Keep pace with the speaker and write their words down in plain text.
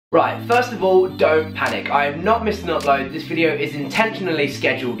Right, first of all, don't panic. I have not missed an upload. This video is intentionally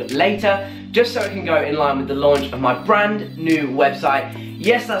scheduled later, just so it can go in line with the launch of my brand new website.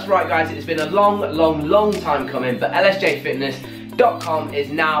 Yes, that's right guys, it's been a long time coming, but Lsjfitness.com is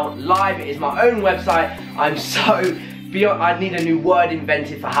now live. It is my own website. I'm so beyond, I need a new word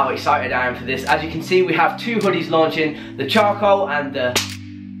invented for how excited I am for this. As you can see, we have two hoodies launching, the charcoal and the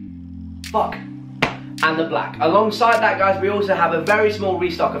and the black. Alongside that guys, we also have a very small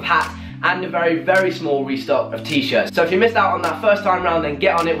restock of hats and a very small restock of t-shirts. So if you missed out on that first time round, then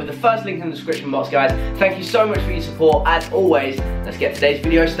get on it with the first link in the description box guys. Thank you so much for your support as always. Let's get today's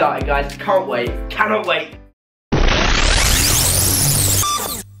video started guys. Can't wait, cannot wait.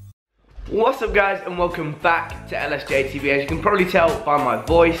 What's up guys and welcome back to Lsj TV. As you can probably tell by my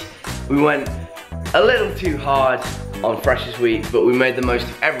voice, we went a little too hard on Freshers Week, but we made the most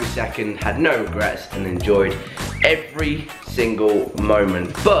of every second, had no regrets, and enjoyed every single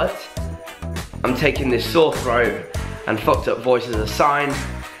moment. But I'm taking this sore throat and fucked up voice as a sign,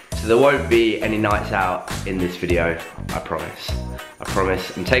 so there won't be any nights out in this video, I promise. I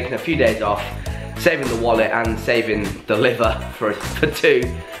promise. I'm taking a few days off, saving the wallet and saving the liver for two.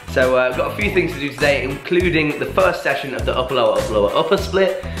 So I've got a few things to do today, including the first session of the upper lower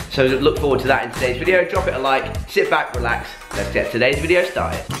split. So look forward to that in today's video. Drop it a like, sit back, relax. Let's get today's video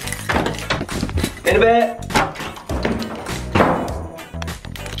started. In a bit.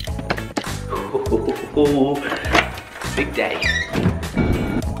 Big day.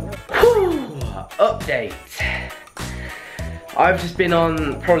 Update. I've just been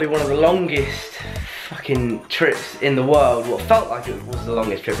on probably one of the longest fucking trips in the world. What felt like it was the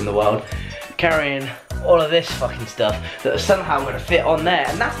longest trip in the world, carrying all of this fucking stuff that somehow gonna fit on there,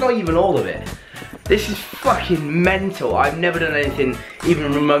 and that's not even all of it. This is fucking mental. I've never done anything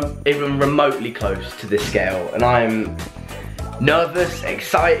even remotely close to this scale, and I'm nervous,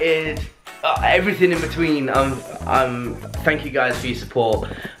 excited, everything in between. Thank you guys for your support,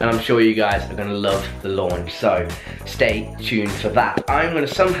 and I'm sure you guys are gonna love the launch, so stay tuned for that. I'm gonna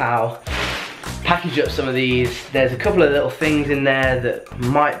somehow package up some of these. There's a couple of little things in there that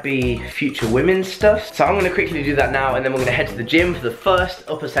might be future women's stuff. So I'm gonna quickly do that now, and then we're gonna head to the gym for the first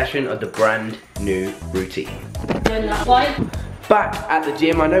upper session of the brand new routine. Back at the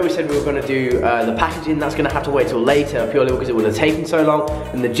gym, I know we said we were gonna do the packaging. That's gonna have to wait till later, purely because it would have taken so long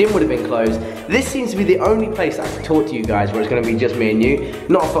and the gym would have been closed. This seems to be the only place that I can talk to you guys where it's gonna be just me and you,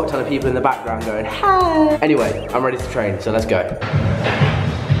 not a fuck ton of people in the background going, hi. Anyway, I'm ready to train, so let's go.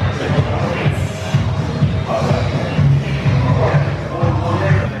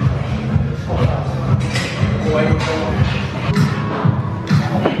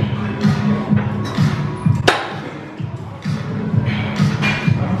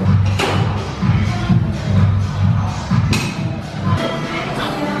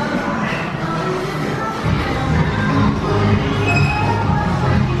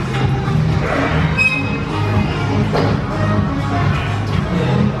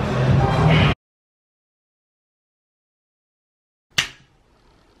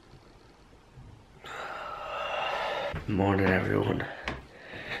 Morning everyone.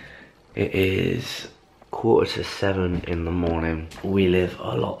 It is 6:45 in the morning. We live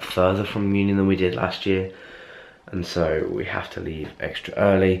a lot further from uni than we did last year, and so we have to leave extra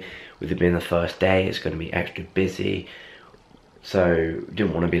early. With it being the first day, it's going to be extra busy, so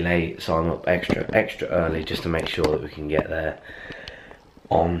didn't want to be late, so I'm up extra early just to make sure that we can get there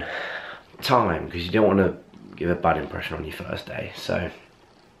on time, because you don't want to give a bad impression on your first day. So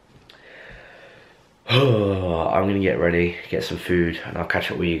I'm gonna get ready, get some food, and I'll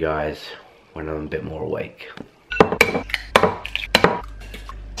catch up with you guys when I'm a bit more awake.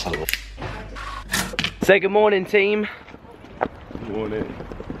 Say good morning, team. Good morning.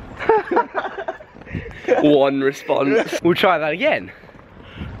 One response. We'll try that again.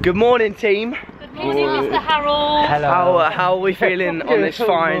 Good morning, team. Good morning, Mr. Harold. Hello. How are we feeling on this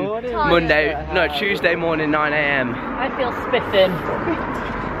fine Tuesday morning, 9 AM? I feel spiffing.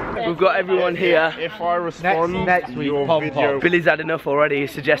 We've got everyone here. If I respond next week, your pom video, Billy's had enough already.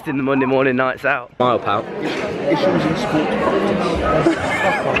 He's suggesting the Monday morning nights out. Smile, pal. issues in sport.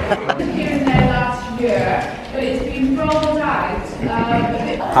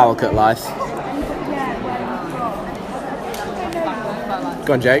 Power cut life.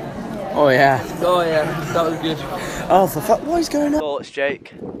 Go on, Jake. Oh yeah. Oh yeah, that was good. Oh for fuck, what is going on? Thoughts,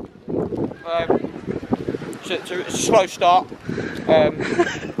 Jake? It's a slow start.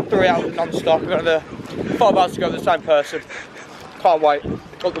 3 hours non-stop. We've got another 5 hours to go with the same person. Can't wait.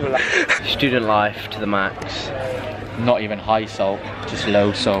 Student life to the max. Not even high salt, just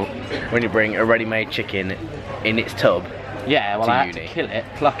low salt. When you bring a ready-made chicken in its tub Yeah, well, to I uni. had to kill it,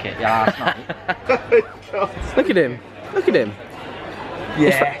 pluck it last night. Look at him. Look at him.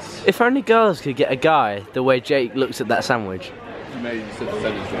 Yes. If only girls could get a guy the way Jake looks at that sandwich. Maybe you said the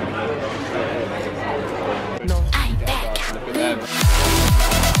sentence wrong.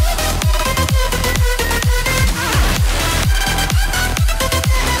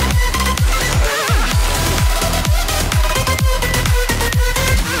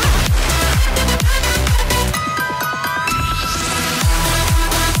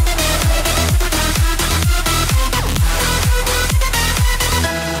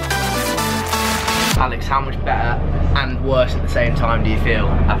 Alex, how much better and worse at the same time do you feel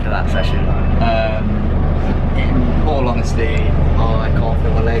after that session? In all honesty, I can't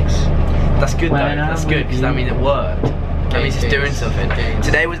feel my legs. That's good though, that's good, because that means it worked. That means it's doing something.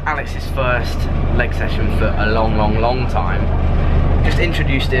 Today was Alex's first leg session for a long time. Just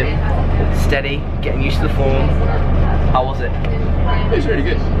introduced him, steady, getting used to the form. How was it? It was really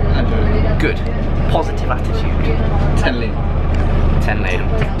good. I enjoyed it. Good. Positive attitude. 10 lean. 10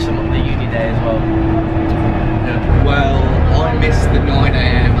 Liam. Some of the uni day as well. Well, I missed the 9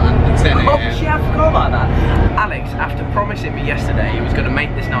 AM and the 10 AM. Oh shit, I forgot about that. Alex, after promising me yesterday he was going to make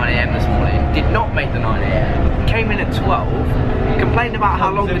this 9 AM this morning, did not make the 9 AM. Came in at 12, complained about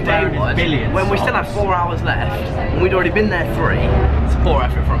how long the day was, when we still had 4 hours left, and we'd already been there 3. It's a poor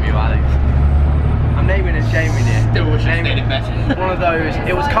effort from you, Alex. I'm naming and shaming you. Still wish I did it better. One of those,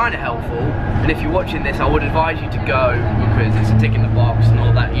 it was kind of helpful, and if you're watching this I would advise you to go, because it's a tick in the box and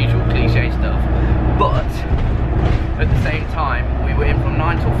all that usual cliche stuff. But at the same time, we were in from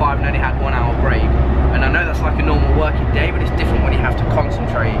 9 till 5 and only had 1 hour break. And I know that's like a normal working day, but it's different when you have to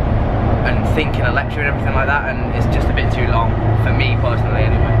concentrate and think in a lecture and everything like that, and it's just a bit too long, for me personally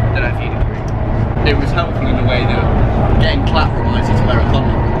anyway. I don't know if you'd agree. It was helpful in a way that getting clap reminds you to wear a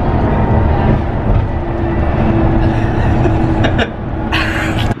condom.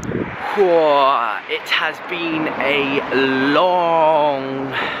 It has been a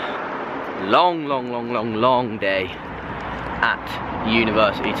long day at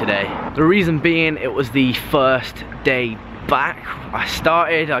university today. The reason being, it was the first day back. I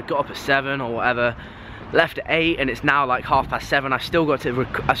got up at 7 or whatever, left at 8, and it's now like 7:30.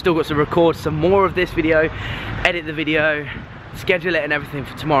 I've still got to record some more of this video, edit the video, schedule it and everything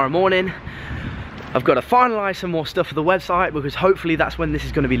for tomorrow morning. I've got to finalise some more stuff for the website, because hopefully that's when this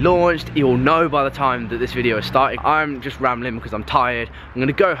is going to be launched. You'll know by the time that this video is starting. I'm just rambling because I'm tired. I'm going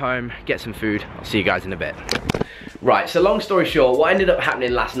to go home, get some food. I'll see you guys in a bit. Right, so long story short, what ended up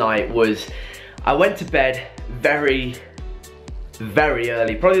happening last night was I went to bed very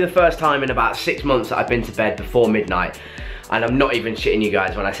early. Probably the first time in about 6 months that I've been to bed before midnight. And I'm not even shitting you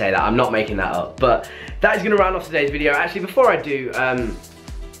guys when I say that. I'm not making that up. But that is going to round off today's video. Actually, before I do,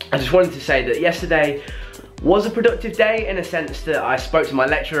 I just wanted to say that yesterday was a productive day, in a sense that I spoke to my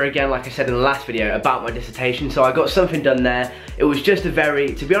lecturer again, like I said in the last video, about my dissertation, so I got something done there. It was just to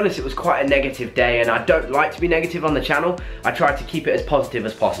be honest, it was quite a negative day, and I don't like to be negative on the channel. I try to keep it as positive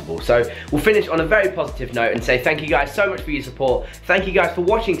as possible. So we'll finish on a very positive note and say thank you guys so much for your support. Thank you guys for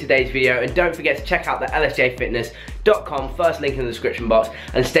watching today's video, and don't forget to check out the Lsjfitness.com, first link in the description box,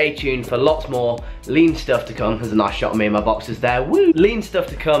 and stay tuned for lots more lean stuff to come. There's a nice shot of me and my boxers there. Woo! Lean stuff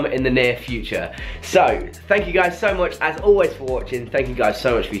to come in the near future. So thank you guys so much as always for watching. Thank you guys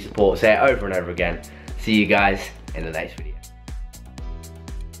so much for your support. Say it over and over again. See you guys in the next video.